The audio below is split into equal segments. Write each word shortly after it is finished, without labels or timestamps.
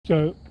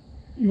So,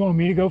 you want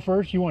me to go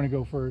first? You want to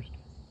go first?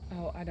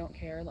 Oh, I don't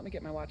care. Let me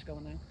get my watch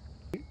going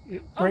now.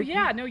 Break, oh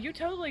yeah, no, you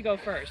totally go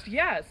first.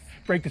 Yes.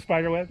 Break the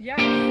spider web? Yes.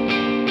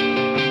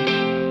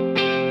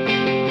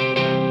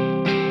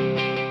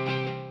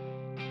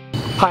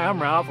 Hi,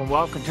 I'm Ralph and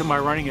welcome to my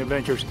running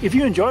adventures. If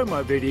you enjoy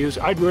my videos,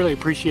 I'd really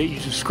appreciate you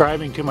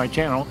subscribing to my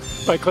channel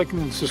by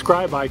clicking the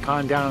subscribe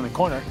icon down in the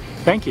corner.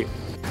 Thank you.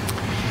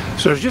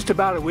 So there's just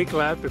about a week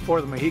left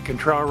before the Mohican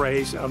Trail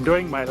race. I'm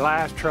doing my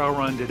last trail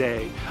run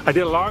today. I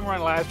did a long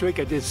run last week.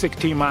 I did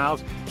 16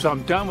 miles, so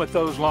I'm done with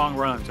those long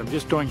runs. I'm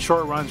just doing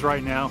short runs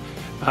right now.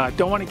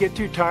 Don't want to get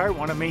too tired,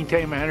 want to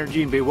maintain my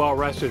energy and be well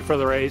rested for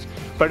the race,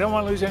 but I don't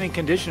want to lose any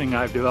conditioning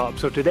I've developed.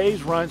 So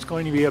today's run is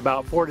going to be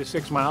about 4 to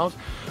 6 miles.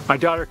 My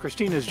daughter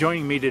Christina is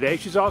joining me today.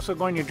 She's also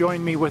going to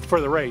join me for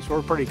the race.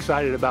 We're pretty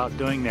excited about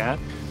doing that.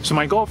 So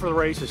my goal for the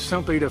race is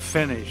simply to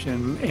finish,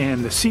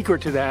 and the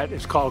secret to that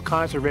is called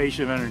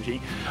conservation of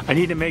energy. I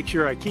need to make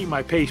sure I keep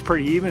my pace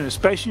pretty even,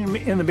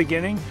 especially in the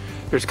beginning.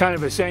 There's kind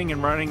of a saying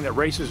in running that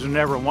races are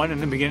never won in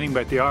the beginning,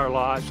 but they are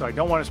lost, so I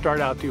don't want to start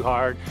out too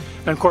hard.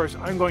 And of course,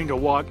 I'm going to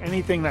walk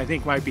anything that I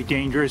think might be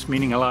dangerous,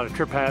 meaning a lot of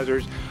trip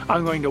hazards.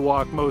 I'm going to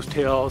walk most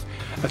hills.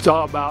 It's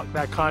all about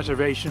that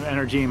conservation of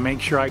energy and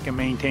make sure I can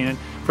maintain it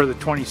for the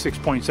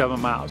 26.7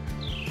 miles.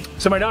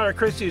 So my daughter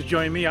Christy is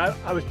joining me.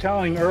 I was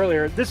telling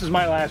earlier, this is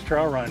my last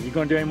trail run. You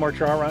going to do any more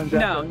trail runs?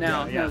 No,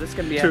 this is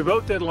going to be it. So we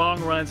both did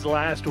long runs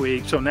last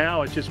week, so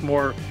now it's just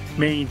more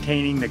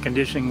maintaining the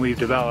conditioning we've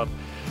developed.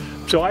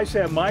 So I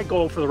said my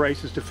goal for the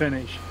race is to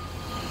finish.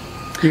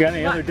 You got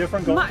any other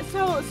different goals?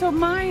 So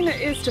mine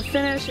is to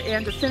finish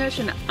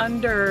in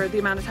under the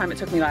amount of time it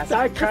took me last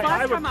time. Because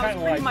last time I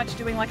was pretty much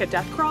doing like a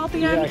death crawl at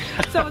the end.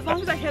 Yeah. So as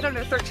long as I hit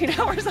under 13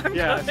 hours, I'm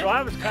good.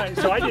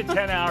 So I did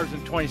 10 hours in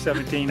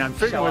 2017. I'm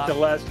figuring with the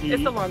less heat.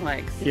 It's the long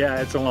legs. Yeah,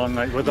 it's a long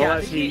leg. With the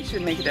less heat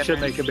should make a difference. Should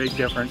make a big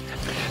difference.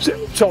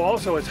 So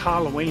also it's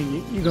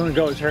Halloween. You going to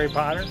go as Harry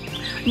Potter?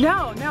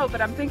 No, but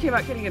I'm thinking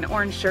about getting an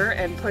orange shirt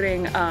and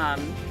putting,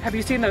 have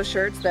you seen those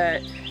shirts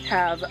that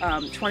have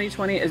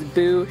 2020 is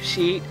boo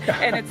sheet,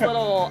 and it's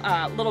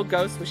little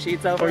ghosts with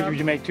sheets over them. Would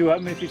you make 2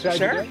 of them if you decided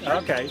to do it? Sure.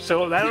 Okay,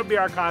 so that'll be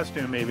our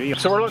costume maybe.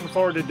 So we're looking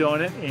forward to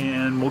doing it,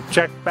 and we'll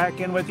check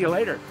back in with you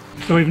later.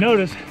 So we've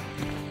noticed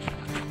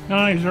not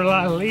only is there a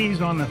lot of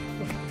leaves on the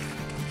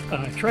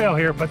trail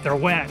here, but they're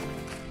wet,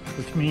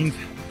 which means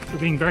we're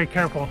being very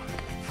careful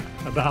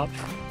about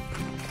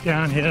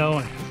downhill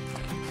and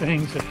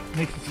things that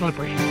makes it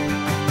slippery.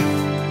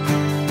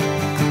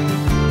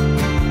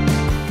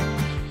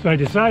 So I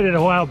decided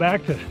a while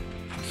back to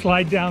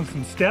slide down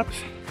some steps,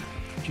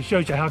 which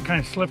shows you how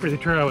kind of slippery the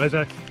trail is.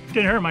 I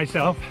didn't hurt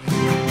myself.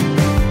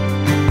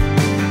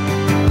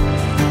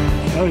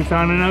 Well, we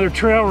found another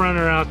trail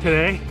runner out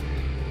today.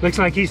 Looks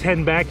like he's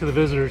heading back to the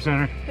visitor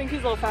center. I think he's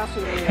a little faster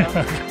than me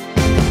though.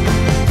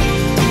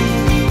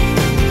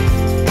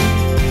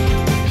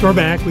 So we're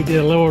back. We did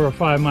a little over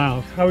 5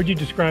 miles. How would you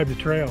describe the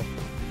trail?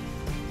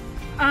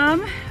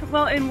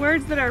 Well, in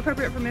words that are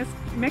appropriate for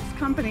mixed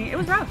company, it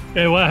was rough.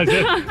 It was.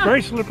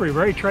 Very slippery,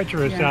 very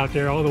treacherous out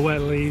there, all the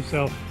wet leaves.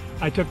 So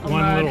I took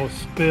one little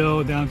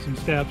spill down some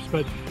steps,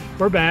 but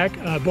we're back.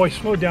 Boy,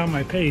 slowed down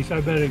my pace. I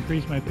better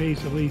increase my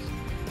pace at least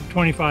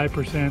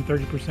 25%,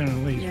 30%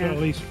 at least, at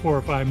least 4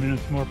 or 5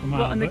 minutes more per mile.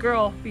 Well, and the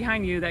girl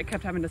behind you that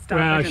kept having to stop,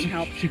 that didn't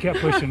help. She kept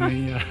pushing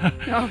me.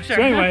 Oh, sure.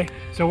 So anyway,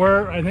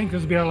 I think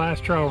this will be our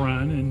last trail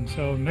run, and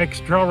so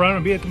next trail run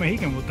will be at the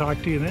Mohican. We'll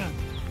talk to you then.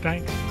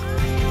 Thanks.